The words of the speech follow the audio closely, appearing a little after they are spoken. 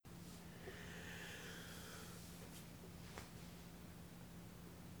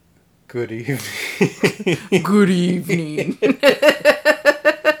Good evening. Good evening.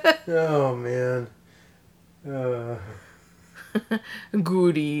 Oh, man.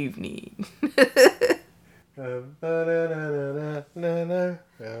 Good evening.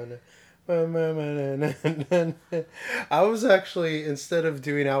 I was actually, instead of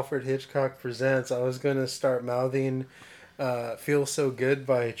doing Alfred Hitchcock Presents, I was going to start mouthing Feel So Good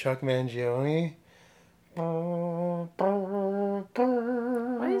by Chuck Mangione. Why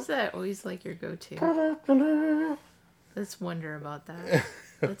is that always like your go-to? Let's wonder about that.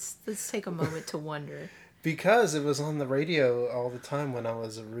 Let's take a moment to wonder. Because it was on the radio all the time when I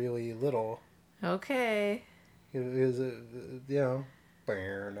was really little. Okay. It was, you know.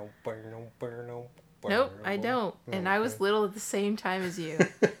 Nope, I don't. And I was little at the same time as you.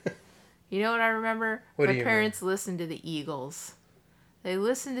 You know what I remember? My parents listened to the Eagles. They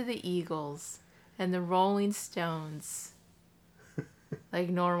listened to the Eagles and the Rolling Stones. Like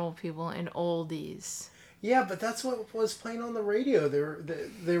normal people and oldies. Yeah, but that's what was playing on the radio.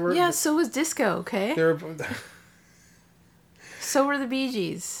 They were. Yeah, so was disco, okay? They were. So were the Bee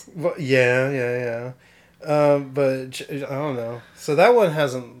Gees. Well, yeah. But I don't know. So that one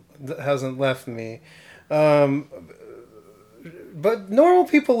hasn't left me. But normal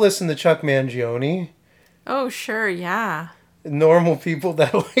people listen to Chuck Mangione. Oh, sure, yeah. Normal people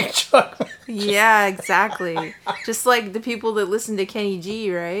that like Chuck Mangione. Yeah, exactly. Just like the people that listen to Kenny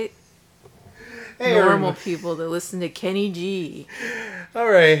G, right? Hey, normal people that listen to Kenny G. All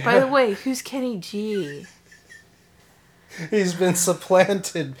right. By the way, who's Kenny G? He's been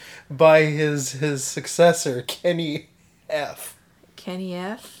supplanted by his successor, Kenny F. Kenny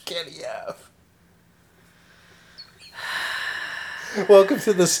F? Kenny F. Welcome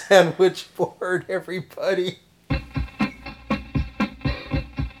to the sandwich board, everybody.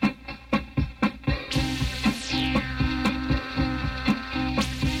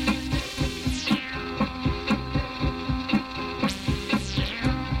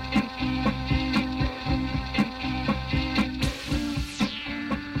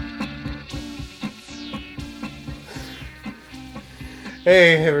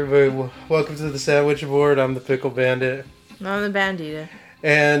 Hey everybody, welcome to the sandwich board. I'm the Pickle Bandit. I'm the Bandita.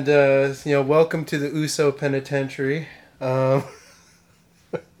 And, welcome to the USO Penitentiary. Wow,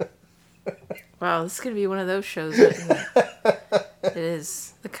 this is going to be one of those shows, isn't it? It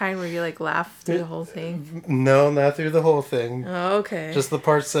is. The kind where you, laugh through the whole thing. No, not through the whole thing. Oh, okay. Just the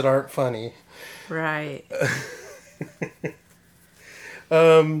parts that aren't funny. Right.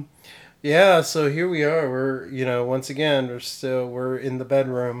 Yeah, so here we are. We're, once again, we're in the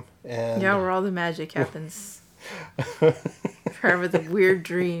bedroom. And yeah, where all the magic happens. Forever the weird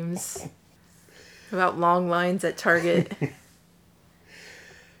dreams about long lines at Target.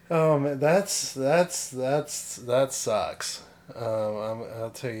 Oh man, that sucks.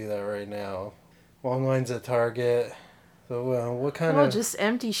 I'll tell you that right now. Long lines at Target. So what kind of? Just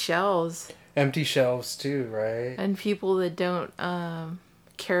empty shelves. Empty shelves too, right? And people that don't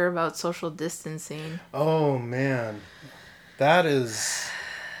care about social distancing. Oh man, that is.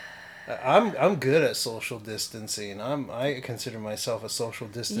 I'm good at social distancing. I consider myself a social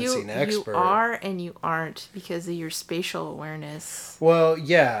distancing expert. You are and you aren't because of your spatial awareness. Well,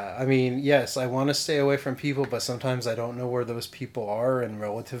 yeah. I mean, yes, I want to stay away from people, but sometimes I don't know where those people are in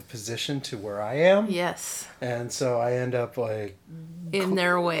relative position to where I am. Yes. And so I end up in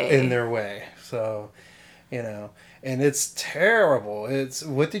their way. So, and it's terrible.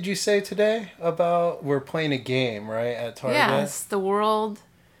 What did you say today about we're playing a game, right, at Target? Yes, the world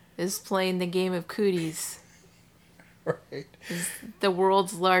is playing the game of cooties. Right. It's the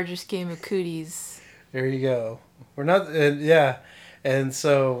world's largest game of cooties. There you go. We're not, yeah. And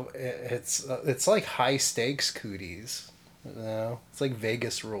so it's like high stakes cooties. It's like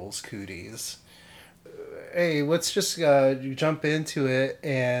Vegas rules cooties. Hey, let's just jump into it,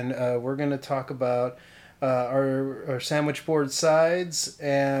 and we're going to talk about our sandwich board sides,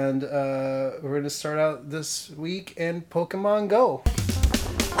 and we're going to start out this week in Pokemon Go.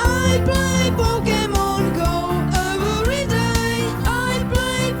 I play Pokemon Go every day. I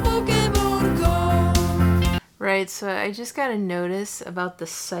play Pokemon Go. Right, so I just got a notice about the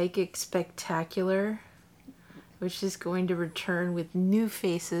Psychic Spectacular, which is going to return with new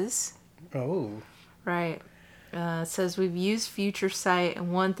faces. Oh. Right. It says we've used Future Sight,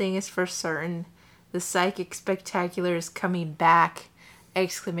 and one thing is for certain: the Psychic Spectacular is coming back! !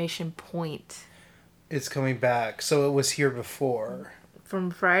 It's coming back. So it was here before. From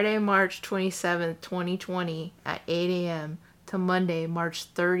Friday, March 27th, 2020 at 8 a.m. to Monday,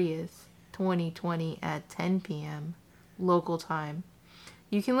 March 30th, 2020 at 10 p.m. local time.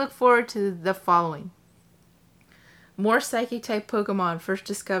 You can look forward to the following. More Psychic-type Pokemon first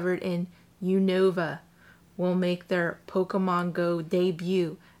discovered in Unova will make their Pokemon Go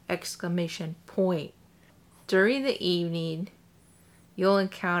debut! During the evening, you'll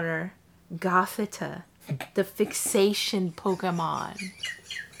encounter Gothita, the Fixation Pokemon.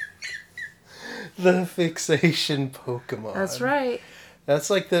 The Fixation Pokemon. That's right. That's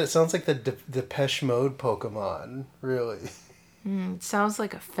like sounds like the Depeche Mode Pokemon, really. It sounds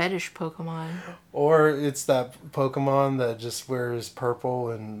like a fetish Pokemon. Or it's that Pokemon that just wears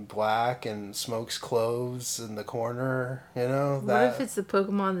purple and black and smokes cloves in the corner, you know? What if it's the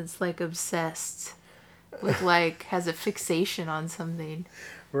Pokemon that's like obsessed with like has a fixation on something?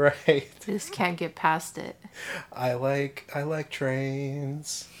 Right. Just can't get past it. I like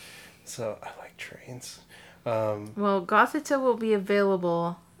trains. So I like trains. Well, Gothita will be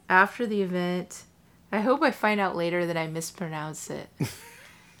available after the event. I hope I find out later that I mispronounced it.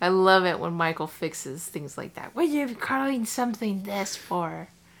 I love it when Michael fixes things like that. What are you calling something this for?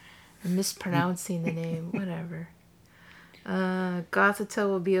 I'm mispronouncing the name. Whatever. Gothita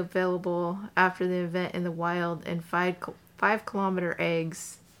will be available after the event in the wild in 5-kilometer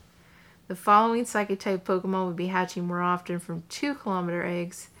eggs. The following Psychic-type Pokemon will be hatching more often from 2-kilometer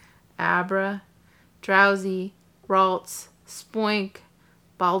eggs. Abra, Drowsy, Ralts, Spoink,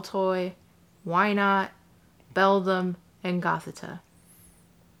 Baltoy, Wynot, Beldum, and Gothita.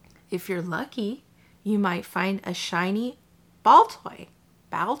 If you're lucky, you might find a shiny Baltoy.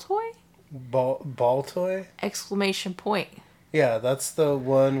 Baltoy? Baltoy? Exclamation point. Yeah, that's the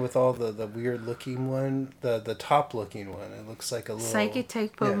one with all the weird looking one, the top looking one. It looks like a little...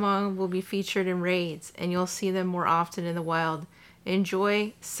 Psychic-type Pokemon will be featured in raids, and you'll see them more often in the wild.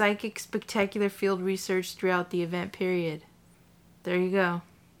 Enjoy Psychic Spectacular Field Research throughout the event period. There you go.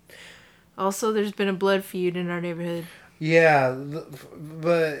 Also, there's been a blood feud in our neighborhood. Yeah,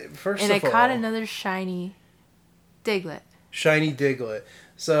 but first of all... And I caught another shiny Diglett. Shiny Diglett.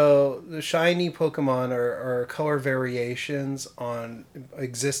 So, the shiny Pokemon are color variations on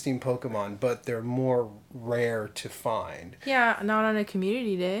existing Pokemon, but they're more rare to find. Yeah, not on a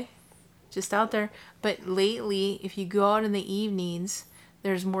community day. Just out there. But lately, if you go out in the evenings,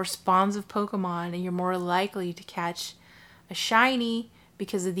 there's more spawns of Pokemon, and you're more likely to catch a shiny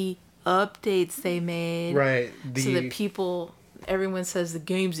because of the updates they made. Right. So that everyone says the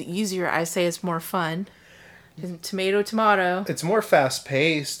game's easier. I say it's more fun. Tomato. It's more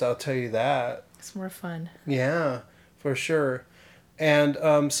fast-paced, I'll tell you that. It's more fun. Yeah, for sure.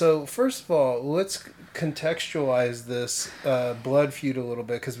 And so, first of all, let's contextualize this blood feud a little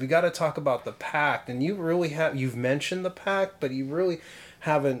bit, because we got to talk about the pact. And you've mentioned the pact, but you really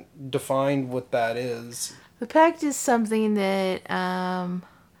haven't defined what that is. The pact is something that...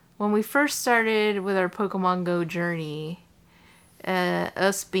 when we first started with our Pokemon Go journey,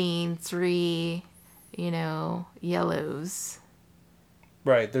 us being 3, yellows.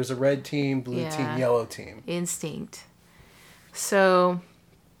 Right, there's a red team, blue team, yellow team. Instinct. So,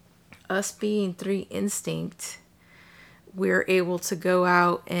 us being 3 instinct, we're able to go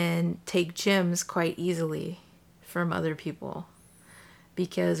out and take gyms quite easily from other people.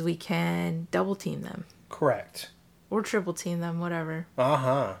 Because we can double team them. Correct. Or triple team them, whatever.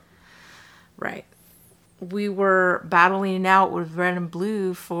 Uh-huh. Right. We were battling it out with red and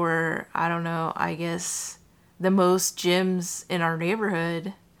blue for, I guess, the most gyms in our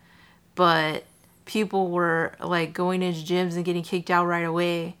neighborhood. But people were, going into gyms and getting kicked out right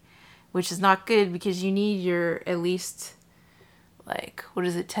away. Which is not good because you need your, at least,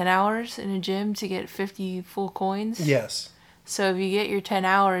 10 hours in a gym to get 50 full coins? Yes. So if you get your 10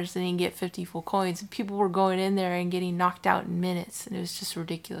 hours, then you can get 50 full coins. People were going in there and getting knocked out in minutes, and it was just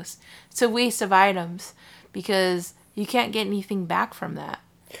ridiculous. It's a waste of items because you can't get anything back from that.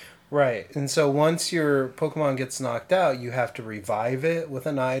 Right. And so once your Pokemon gets knocked out, you have to revive it with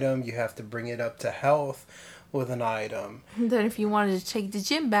an item. You have to bring it up to health with an item. And then if you wanted to take the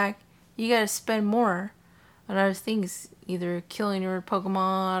gym back, you got to spend more on other things, either killing your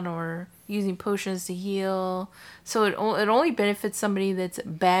Pokemon or using potions to heal. So it only benefits somebody that's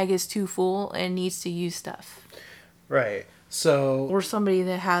bag is too full and needs to use stuff. Right. So... Or somebody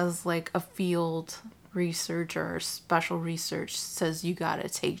that has a field research or special research says you gotta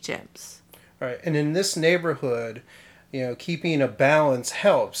take gyms. Right. And in this neighborhood, keeping a balance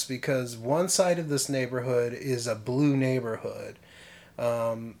helps because one side of this neighborhood is a blue neighborhood.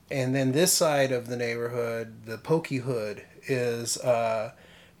 And then this side of the neighborhood, the Pokehood, is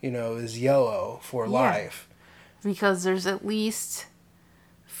yellow for life. Because there's at least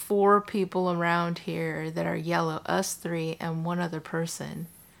 4 people around here that are yellow. Us 3 and one other person.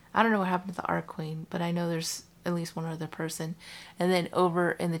 I don't know what happened to the Arc Queen, but I know there's at least one other person. And then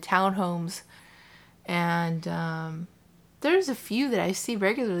over in the townhomes, And there's a few that I see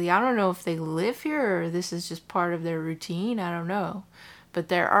regularly. I don't know if they live here or this is just part of their routine. I don't know. But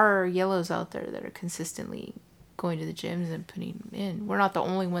there are yellows out there that are consistently going to the gyms and putting them in. We're not the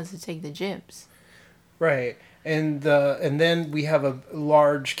only ones that take the gyms. Right. And then we have a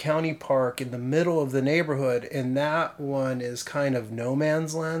large county park in the middle of the neighborhood, and that one is kind of no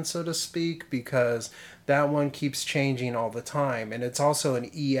man's land, so to speak, because that one keeps changing all the time. And it's also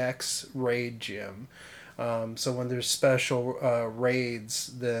an EX raid gym. So when there's special raids,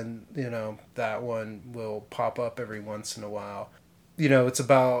 then, that one will pop up every once in a while. It's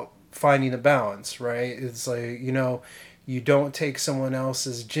about finding a balance, right? It's like, you don't take someone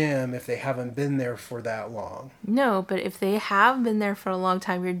else's gym if they haven't been there for that long. No, but if they have been there for a long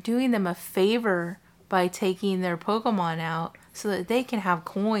time, you're doing them a favor by taking their Pokemon out so that they can have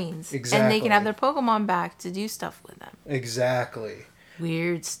coins. Exactly. And they can have their Pokemon back to do stuff with them. Exactly.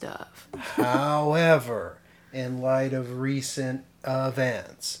 Weird stuff. However, in light of recent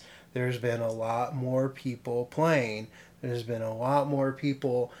events, there's been a lot more people playing. There's been a lot more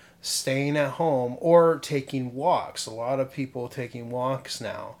people staying at home or taking walks. A lot of people taking walks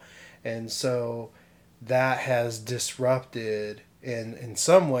now. And so that has disrupted and in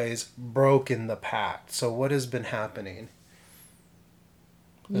some ways broken the pact. So what has been happening?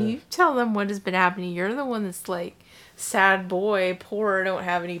 You tell them what has been happening. You're the one that's like, sad boy, poor, don't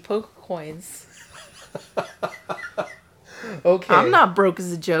have any Poke coins. Okay. I'm not broke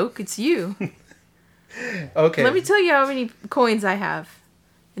as a joke. It's you. Okay. Let me tell you how many coins I have.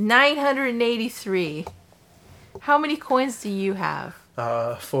 983. How many coins do you have?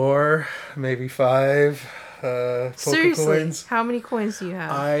 4, maybe 5 Poke Seriously, coins. how many coins do you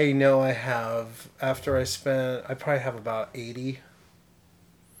have? I know I have, I probably have about 80.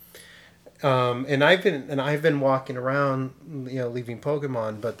 And I've been walking around, leaving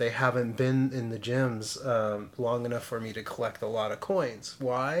Pokemon, but they haven't been in the gyms long enough for me to collect a lot of coins.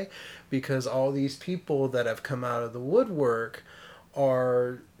 Why? Because all these people that have come out of the woodwork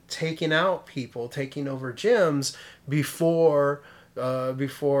are taking out people, taking over gyms before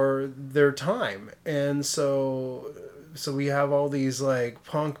their time, and so we have all these like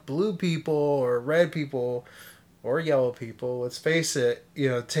punk blue people or red people or yellow people, let's face it,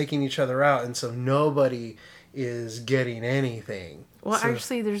 taking each other out, and so nobody is getting anything. Well,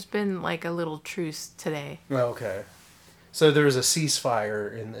 actually, there's been like a little truce today. Okay. So there's a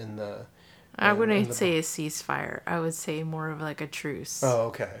ceasefire in the... I wouldn't say a ceasefire. I would say more of like a truce. Oh,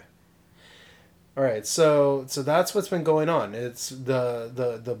 okay. All right, so that's what's been going on. It's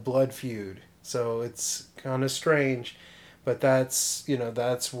the blood feud. So it's kind of strange. But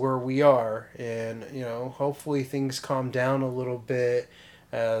that's where we are, and hopefully things calm down a little bit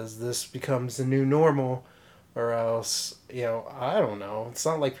as this becomes the new normal, or else I don't know. It's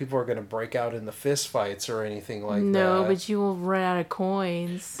not like people are going to break out in the fist fights or anything like that. No, but you will run out of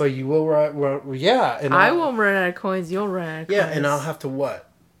coins. But you will run, yeah. And I won't run out of coins. You'll run out of coins. Yeah, and I'll have to what?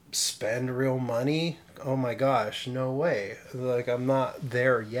 Spend real money? Oh my gosh, no way! Like I'm not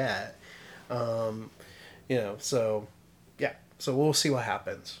there yet. So. So we'll see what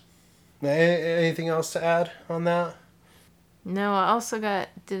happens. Anything else to add on that? No, I also got,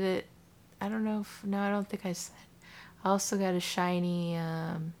 I don't think I said. I also got a shiny,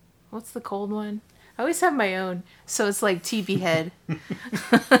 what's the cold one? I always have my own. So it's like teepee head.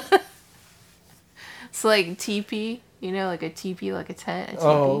 It's like teepee, like a teepee, like a tent. A teepee.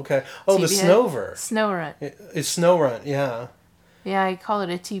 Oh, okay. Oh, the Snowver. Snowrunt. It's Snowrunt, yeah. Yeah, I call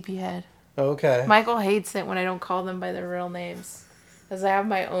it a teepee head. Okay. Michael hates it when I don't call them by their real names, because I have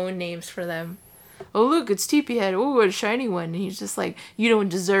my own names for them. Oh, look, it's Teepee Head. Oh, what a shiny one. And he's just like, you don't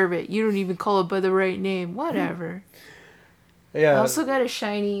deserve it. You don't even call it by the right name. Whatever. Yeah. I also got a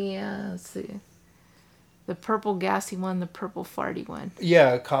shiny, let's see, the purple gassy one, the purple farty one.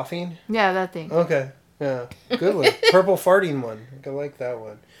 Yeah, coughing? Yeah, that thing. Okay. Yeah. Good one. Purple farting one. I like that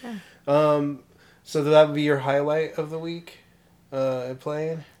one. Yeah. So that would be your highlight of the week?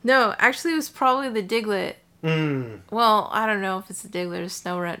 Playing? No, actually it was probably the Diglett. Well, I don't know if it's the Diglett or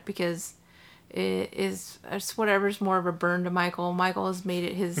Snowrunt, because it's whatever's more of a burn to Michael. Michael has made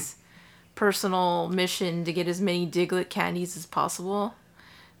it his personal mission to get as many Diglett candies as possible,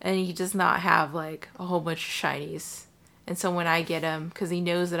 and he does not have like a whole bunch of shinies. And so when I get them, because he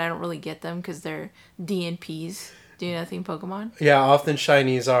knows that I don't really get them because they're DNPs, do nothing Pokemon. Yeah, often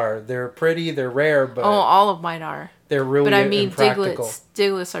shinies are. They're pretty, they're rare, but... Oh, all of mine are. They're really impractical.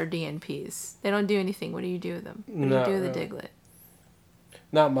 Diglets are DNPs. They don't do anything. What do you do with them? What do you do with the Diglett?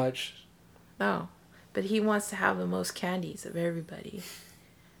 Not much. No. But he wants to have the most candies of everybody.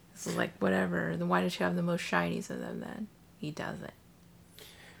 So like, whatever. Then why don't you have the most shinies of them then? He doesn't.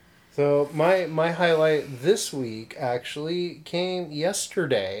 So my highlight this week actually came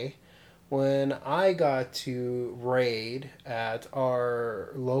yesterday when I got to raid at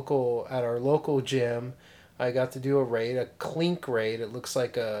our local gym. I got to do a raid, a clink raid. It looks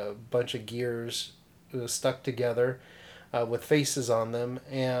like a bunch of gears stuck together with faces on them,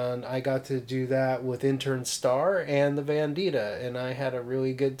 and I got to do that with intern Star and the Bandita, and I had a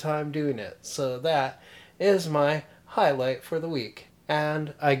really good time doing it. So that is my highlight for the week.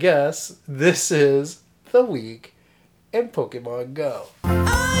 And I guess this is the week in Pokemon Go.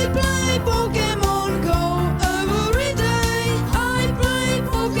 I play Pokemon Go every day. I play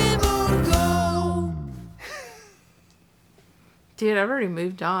Pokemon Go. Dude, I've already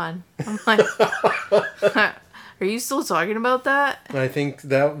moved on. I'm like, are you still talking about that? I think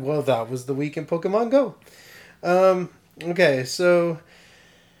that was the week in Pokemon Go. Okay, so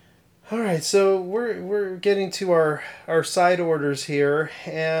all right, so we're getting to our side orders here,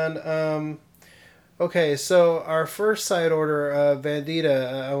 and okay, so our first side order, Bandita.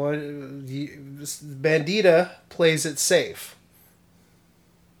 Bandita plays it safe,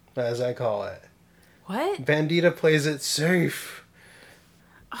 as I call it. What? Bandita plays it safe.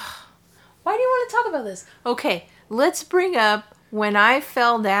 Why do you want to talk about this? Okay, let's bring up when I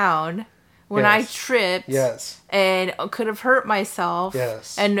fell down, when I Yes. tripped, Yes. and could have hurt myself,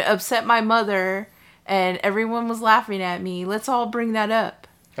 Yes. and upset my mother, and everyone was laughing at me. Let's all bring that up.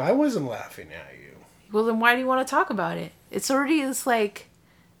 I wasn't laughing at you. Well, then why do you want to talk about it? It's like,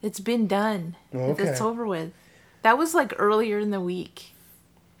 it's been done. Okay. It's over with. That was like earlier in the week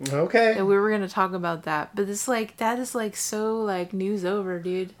Okay. that we were going to talk about that. But it's like, that is like so like news over,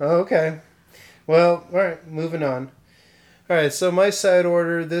 dude. Okay. Well, all right, moving on. All right, so my side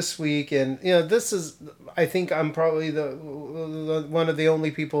order this week, and this is, I think I'm probably the one of the only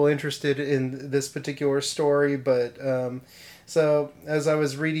people interested in this particular story. But so as I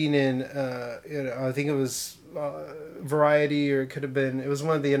was reading in, I think it was Variety, or it was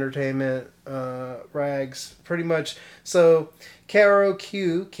one of the entertainment rags, pretty much. So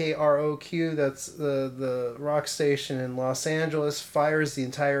KROQ, that's the rock station in Los Angeles, fires the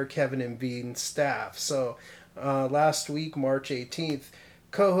entire Kevin and Bean staff. So last week, March 18th,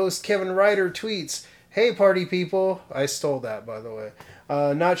 co-host Kevin Ryder tweets, "Hey party people," I stole that by the way,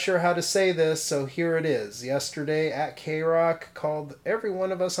 "not sure how to say this, so here it is. Yesterday at KROQ called every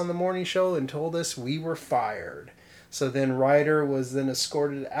one of us on the morning show and told us we were fired." So then Ryder was then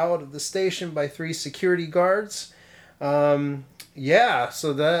escorted out of the station by 3 security guards. Yeah,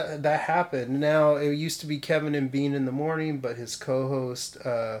 so that happened. Now, it used to be Kevin and Bean in the morning, but his co-host,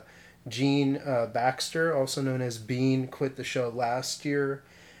 Gene Baxter, also known as Bean, quit the show last year.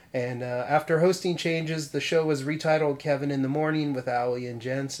 And after hosting changes, the show was retitled Kevin in the Morning with Ali and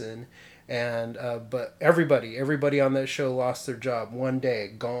Jensen. And but everybody on that show lost their job. One day,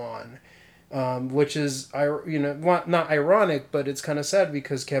 gone. Which is, not ironic, but it's kind of sad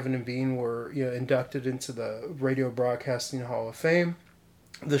because Kevin and Bean were inducted into the Radio Broadcasting Hall of Fame.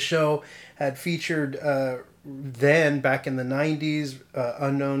 The show had featured then, back in the 90s,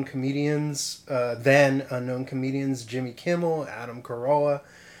 unknown comedians, Jimmy Kimmel, Adam Carolla.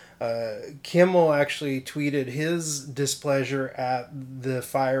 Kimmel actually tweeted his displeasure at the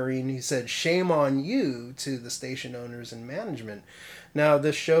firing. He said, "Shame on you," to the station owners and management. Now,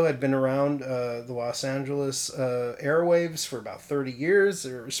 this show had been around the Los Angeles airwaves for about 30 years.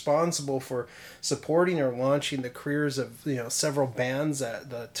 They're responsible for supporting or launching the careers of several bands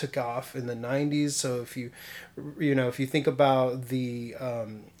that took off in the 90s. So if you think about the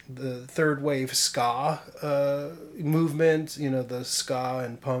third wave ska movement, the ska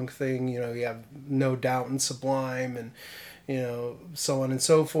and punk thing, you have No Doubt and Sublime and so on and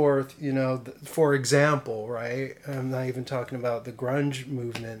so forth, for example, right? I'm not even talking about the grunge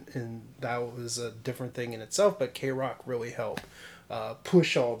movement, and that was a different thing in itself, but KROQ really helped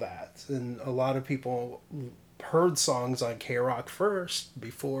push all that. And a lot of people heard songs on KROQ first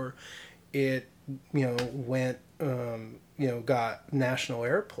before it, went, got national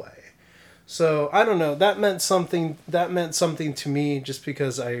airplay. So I don't know, that meant something to me, just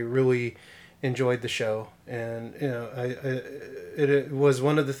because I really enjoyed the show, and it was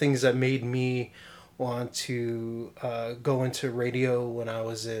one of the things that made me want to go into radio when I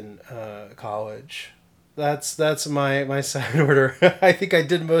was in college. That's my side order. I think I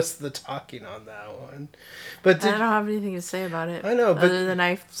did most of the talking on that one, but I don't have anything to say about it. I know, but other than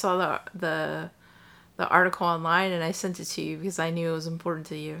I saw the article online and I sent it to you because I knew it was important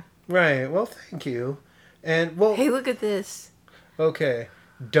to you. Right. Well, thank you. And well, hey, look at this. Okay.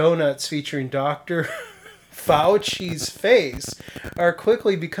 Donuts featuring Dr. Fauci's face are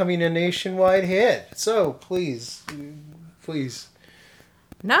quickly becoming a nationwide hit. So please.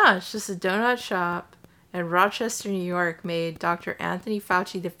 Nah, it's just a donut shop in Rochester, New York made Dr. Anthony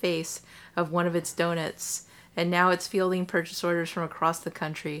Fauci the face of one of its donuts, and now it's fielding purchase orders from across the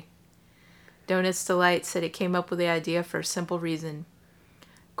country. Donuts Delight said it came up with the idea for a simple reason.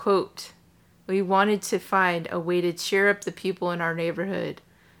 Quote, "We wanted to find a way to cheer up the people in our neighborhood,"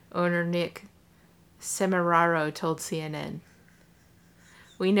 owner Nick Semeraro told CNN.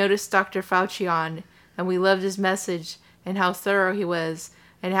 "We noticed Dr. Fauci on, and we loved his message and how thorough he was,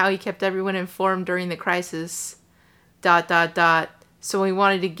 and how he kept everyone informed during the crisis. ... So we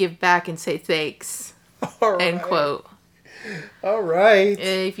wanted to give back and say thanks." All right. End quote. All right.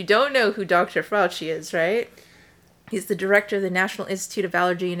 If you don't know who Dr. Fauci is, right? He's the director of the National Institute of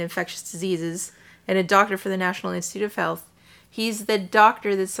Allergy and Infectious Diseases and a doctor for the National Institute of Health. He's the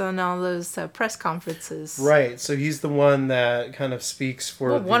doctor that's on all those press conferences. Right. So he's the one that kind of speaks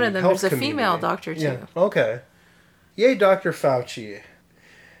for the one of them. health There's a community. female doctor, too. Yeah. Okay. Yay, Dr. Fauci.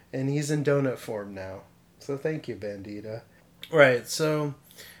 And he's in donut form now. So thank you, Bandita. Right. So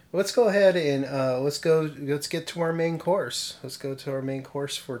let's go ahead and let's get to our main course. Let's go to our main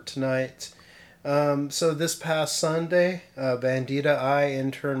course for tonight. So this past Sunday, Bandita, I,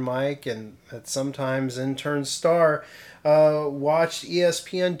 intern Mike, and sometimes intern Star watched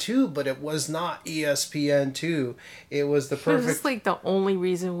ESPN 2, but it was not ESPN 2. It was the perfect... This is like the only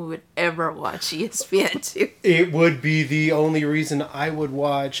reason we would ever watch ESPN 2. It would be the only reason I would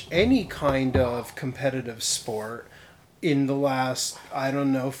watch any kind of competitive sport in the last,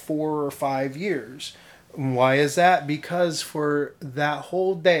 4 or 5 years. Why is that? Because for that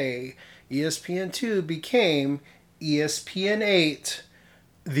whole day, ESPN 2 became ESPN 8,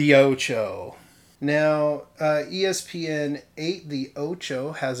 the Ocho. Now, ESPN 8, the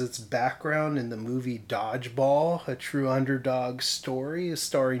Ocho, has its background in the movie Dodgeball, a true underdog story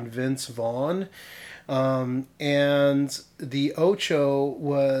starring Vince Vaughn. And the Ocho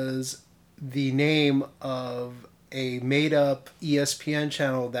was the name of a made-up ESPN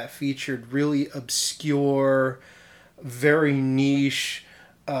channel that featured really obscure, very niche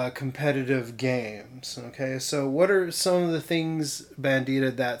competitive games. Okay, so what are some of the things,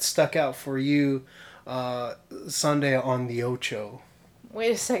 Bandita, that stuck out for you Sunday on the Ocho?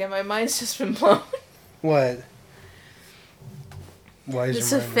 Wait a second, my mind's just been blown. What? Why is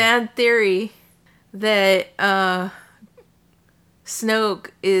It's your a mind... fan theory that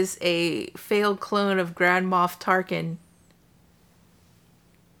Snoke is a failed clone of Grand Moff Tarkin.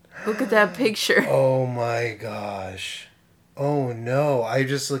 Look at that picture. Oh my gosh. Oh no. I'm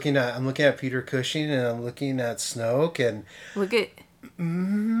looking at Peter Cushing and I'm looking at Snoke and Look at...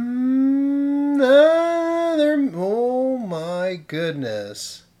 oh my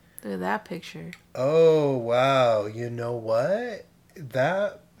goodness. Look at that picture. Oh wow. You know what?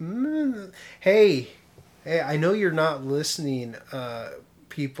 Hey, I know you're not listening,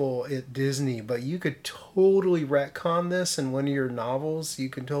 people at Disney, but you could totally retcon this in one of your novels. You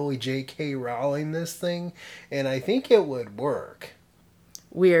could totally J.K. Rowling this thing, and I think it would work.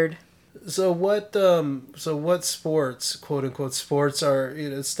 Weird. So what sports, quote unquote sports,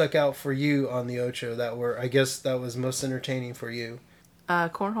 are stuck out for you on the Ocho that was most entertaining for you?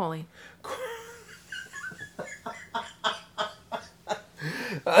 Cornholing.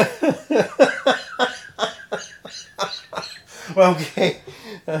 Okay.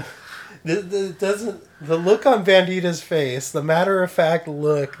 The look on Bandita's face, the matter-of-fact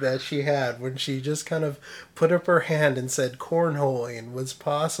look that she had when she just kind of put up her hand and said cornholing was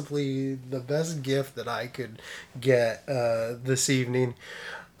possibly the best gift that I could get this evening.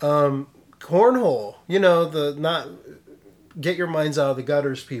 Cornhole, get your minds out of the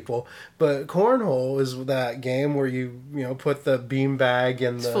gutters, people. But cornhole is that game where you put the beanbag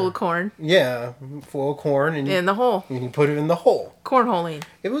in the... It's full of corn. Yeah, full of corn. And in the hole. And you put it in the hole. Cornholing.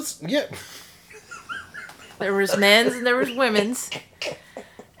 It was, yeah. There was men's and there was women's.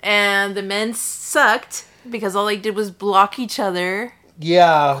 And the men sucked because all they did was block each other.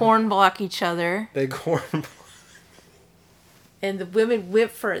 Yeah. Corn block each other. They corn... And the women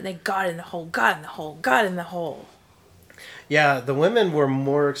went for it and they got in the hole, got in the hole, got in the hole. Yeah, the women were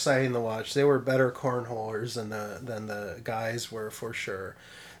more exciting to watch. They were better cornholers than the guys were, for sure.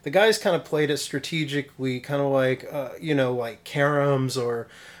 The guys kind of played it strategically, kind of like like caroms or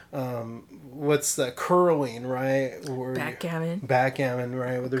what's the curling, right? Backgammon,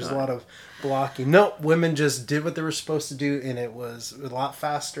 right? Where there's a lot of blocking. No, women just did what they were supposed to do, and it was a lot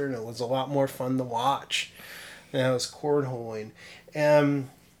faster and it was a lot more fun to watch. And it was cornholing.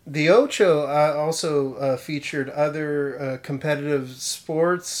 The Ocho also featured other competitive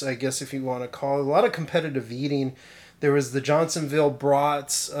sports, I guess if you want to call it. A lot of competitive eating. There was the Johnsonville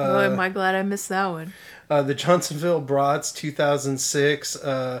Brats. Am I glad I missed that one? the Johnsonville Brats 2006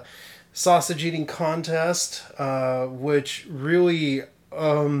 sausage eating contest, which really,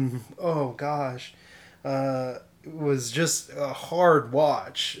 oh gosh, was just a hard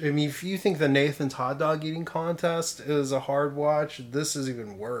watch. I mean, if you think the Nathan's hot dog eating contest is a hard watch, this is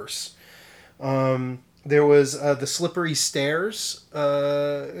even worse. There was the slippery stairs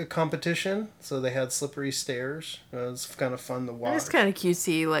competition, so they had slippery stairs. It was kind of fun to watch. It's kind of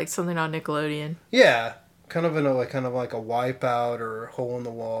cutesy, like something on Nickelodeon. Yeah, kind of like a wipeout or hole in the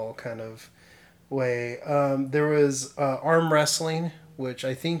wall kind of way. There was arm wrestling, which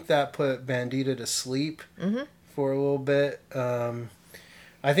I think that put Bandita to sleep for a little bit.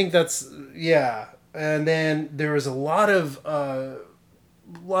 I think that's and then there was a lot of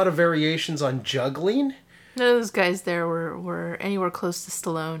variations on juggling. None of those guys there were anywhere close to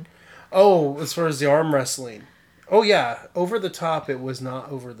Stallone. Oh, as far as the arm wrestling. Oh, yeah. Over the top, it was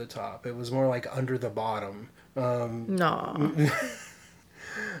not over the top. It was more like under the bottom. No.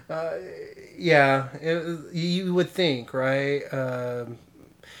 Yeah, you would think, right?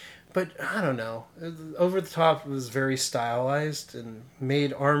 But I don't know. Over the top was very stylized and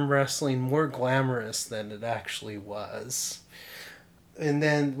made arm wrestling more glamorous than it actually was. And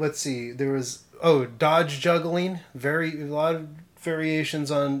then, let's see, there was, dodge juggling. A lot of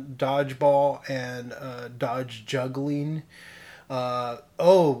variations on dodgeball and dodge juggling.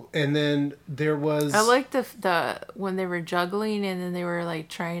 And then there was... I like the when they were juggling and then they were like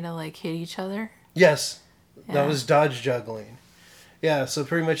trying to like hit each other. Yes, that was dodge juggling. Yeah, so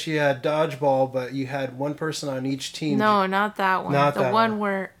pretty much you had dodgeball, but you had one person on each team. No, not that one. Not the that one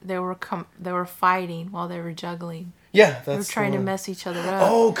where they were fighting while they were juggling. Yeah, that's They were trying to mess each other up.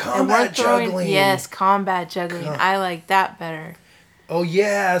 Oh, combat juggling. Yes, combat juggling. I like that better. Oh,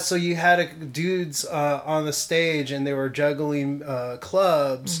 yeah. So you had dudes on the stage and they were juggling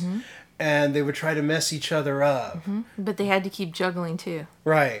clubs and they would try to mess each other up. But they had to keep juggling too.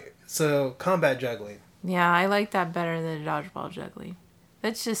 Right. So combat juggling. Yeah, I like that better than dodgeball juggling.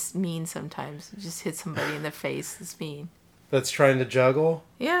 That's just mean sometimes. You just hit somebody in the face. It's mean. That's trying to juggle?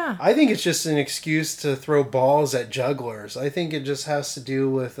 Yeah. I think it's just an excuse to throw balls at jugglers. I think it just has to do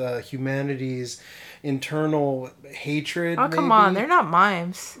with humanity's internal hatred. Oh, come on. They're not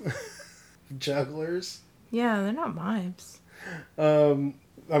mimes. Jugglers? Yeah, they're not mimes.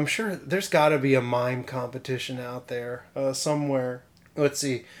 I'm sure there's got to be a mime competition out there somewhere. Let's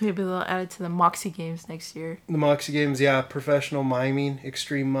see. Maybe they'll add it to the Moxie Games next year. The Moxie Games, yeah. Professional miming,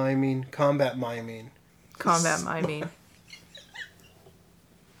 extreme miming, combat miming. Combat miming.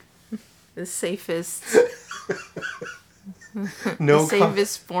 The safest... the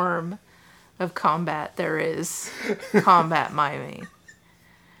safest form of combat there is. Combat miming.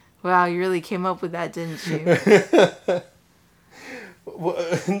 Wow, you really came up with that, didn't you? Did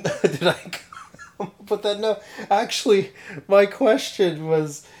I put that? No. Actually, my question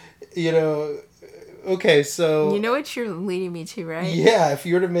was, okay, so... You know what you're leading me to, right? Yeah, if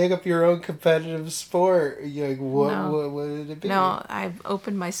you were to make up your own competitive sport, what would it be? No, I've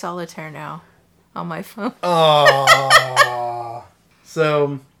opened my solitaire now on my phone. Oh.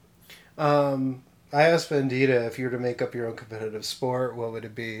 So, I asked Bandita if you were to make up your own competitive sport, what would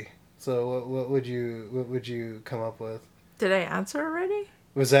it be? So, what would you come up with? Did I answer already?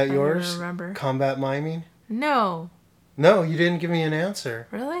 Was that yours? I don't remember. Combat miming? No. No, you didn't give me an answer.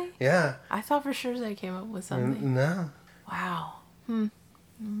 Really? Yeah. I thought for sure that I came up with something. No. Wow. Let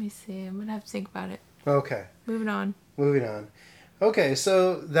me see. I'm going to have to think about it. Okay. Moving on. Okay,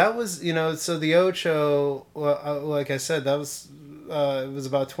 so that was, so the Ocho, like I said, that was, it was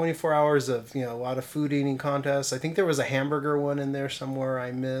about 24 hours of, a lot of food eating contests. I think there was a hamburger one in there somewhere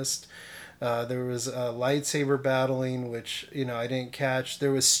I missed. There was lightsaber battling, which, I didn't catch.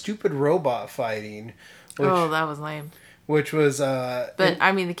 There was stupid robot fighting. That was lame. Which was... but,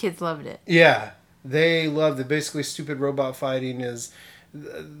 the kids loved it. Yeah, they loved it. Basically, stupid robot fighting is...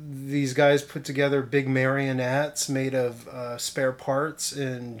 These guys put together big marionettes made of spare parts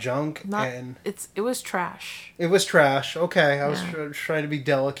and junk. It was trash. It was trash. Okay, I was trying to be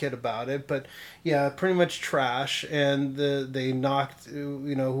delicate about it, but yeah, pretty much trash. And they knocked,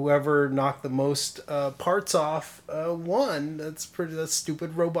 whoever knocked the most parts off won. That's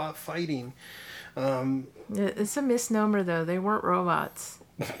stupid robot fighting. It's a misnomer though. They weren't robots.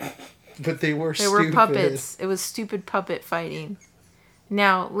 But they were. They were puppets. It was stupid puppet fighting.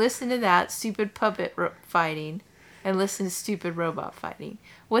 Now, listen to that, stupid puppet fighting, and listen to stupid robot fighting.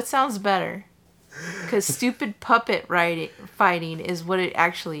 What sounds better? Because stupid puppet fighting is what it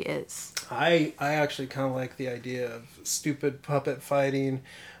actually is. I actually kind of like the idea of stupid puppet fighting,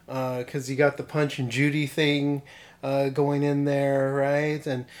 because you got the Punch and Judy thing. going in there, right?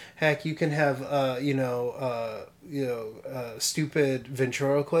 And heck, you can have stupid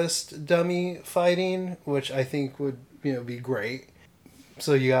ventriloquist dummy fighting, which I think would be great.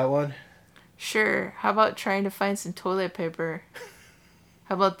 So you got one? Sure. How about trying to find some toilet paper?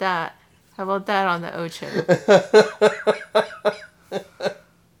 How about that? How about that on the Ocho?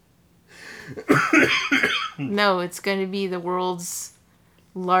 No, it's going to be the world's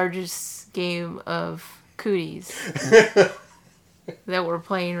largest game of cooties that we're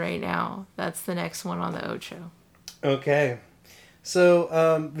playing right now. That's the next one on the Ocho. Okay.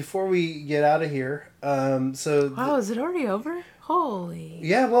 So, before we get out of here, wow, is it already over? Holy.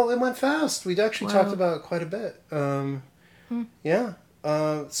 Yeah, well, it went fast. We actually talked about it quite a bit. Yeah.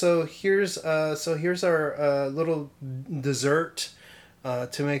 So here's our little dessert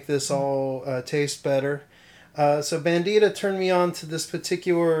to make this all taste better. So Bandita turned me on to this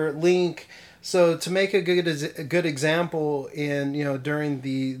particular link. So to make a good example in during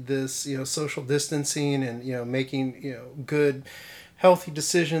this social distancing and making good healthy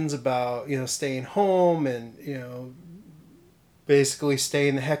decisions about staying home and basically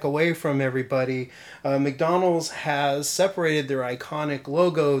staying the heck away from everybody, McDonald's has separated their iconic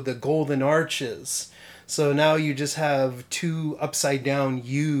logo, the golden arches. So now you just have two upside down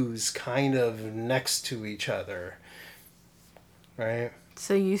U's kind of next to each other. Right?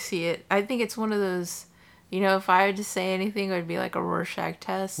 So you see it. I think it's one of those, if I had to say anything, it would be like a Rorschach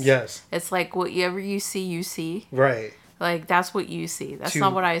test. Yes. It's like whatever you see, you see. Right. Like, that's what you see. That's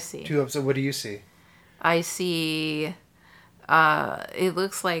not what I see. Two upside. What do you see? I see, it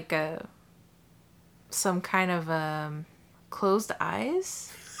looks like some kind of closed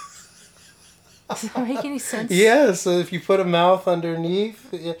eyes. Does that make any sense? Yeah, so if you put a mouth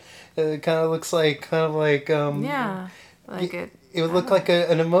underneath, it kind of looks like, yeah, like it would look like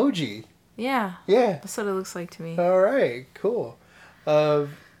an emoji. Yeah. Yeah. That's what it looks like to me. All right, cool.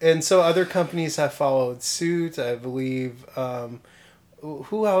 And so other companies have followed suit, I believe.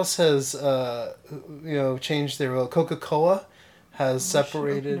 Who else has, changed their logo? Coca-Cola has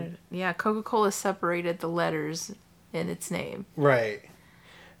separated. Yeah, Coca-Cola separated the letters in its name. Right.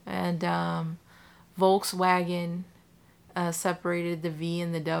 And Volkswagen separated the V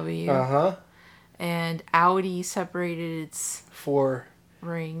and the W. Uh-huh. And Audi separated its 4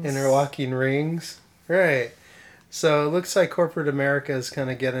 rings. Interlocking rings. Right. So it looks like corporate America is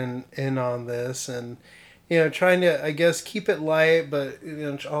kind of getting in on this and, trying to, I guess, keep it light, but,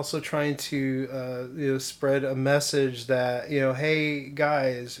 also trying to, spread a message that, hey,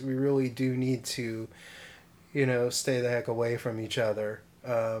 guys, we really do need to, stay the heck away from each other.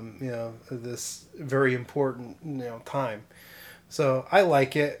 This very important, time. So I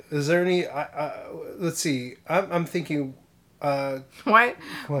like it. Is there any, let's see, I'm thinking, what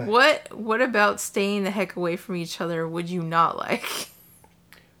about staying the heck away from each other would you not like?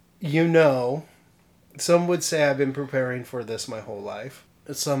 Some would say I've been preparing for this my whole life.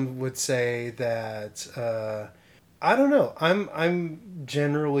 Some would say that I don't know. I'm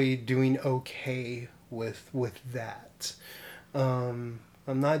generally doing okay with that. I'm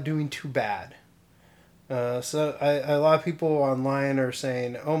not doing too bad. So a lot of people online are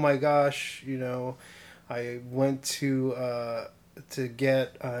saying, "Oh my gosh, I went to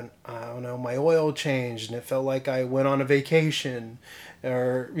get my oil changed and it felt like I went on a vacation,"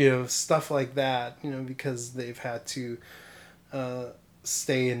 or stuff like that. Because they've had to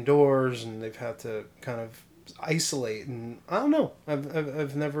stay indoors and they've had to kind of isolate. And I don't know.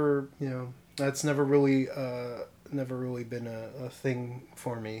 I've never that's never really been a thing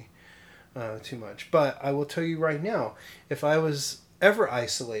for me too much. But I will tell you right now, if I was ever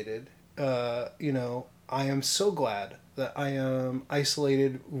isolated, I am so glad that I am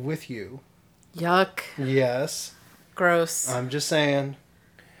isolated with you. Yuck. Yes. Gross. I'm just saying.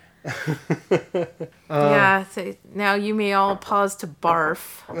 Yeah, so now you may all pause to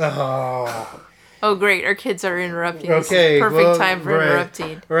barf. Oh, great. Our kids are interrupting. Okay. Perfect time for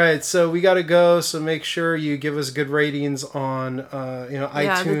interrupting. Right. So we got to go. So make sure you give us good ratings on, iTunes.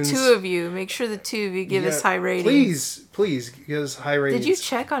 Yeah, the two of you. Make sure the two of you give us high ratings. Please give us high ratings. Did you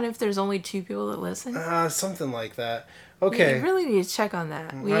check on if there's only 2 people that listen? Something like that. Okay. You really need to check on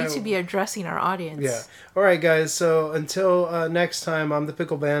that. We need to be addressing our audience. Yeah. All right, guys. So until next time, I'm the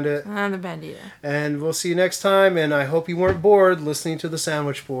Pickle Bandit. I'm the Bandita. And we'll see you next time. And I hope you weren't bored listening to the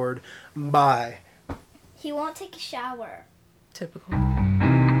Sandwich Board. Bye. He won't take a shower. Typical.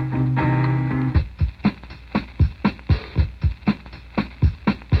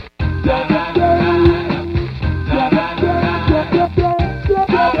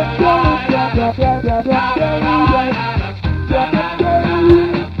 Yeah.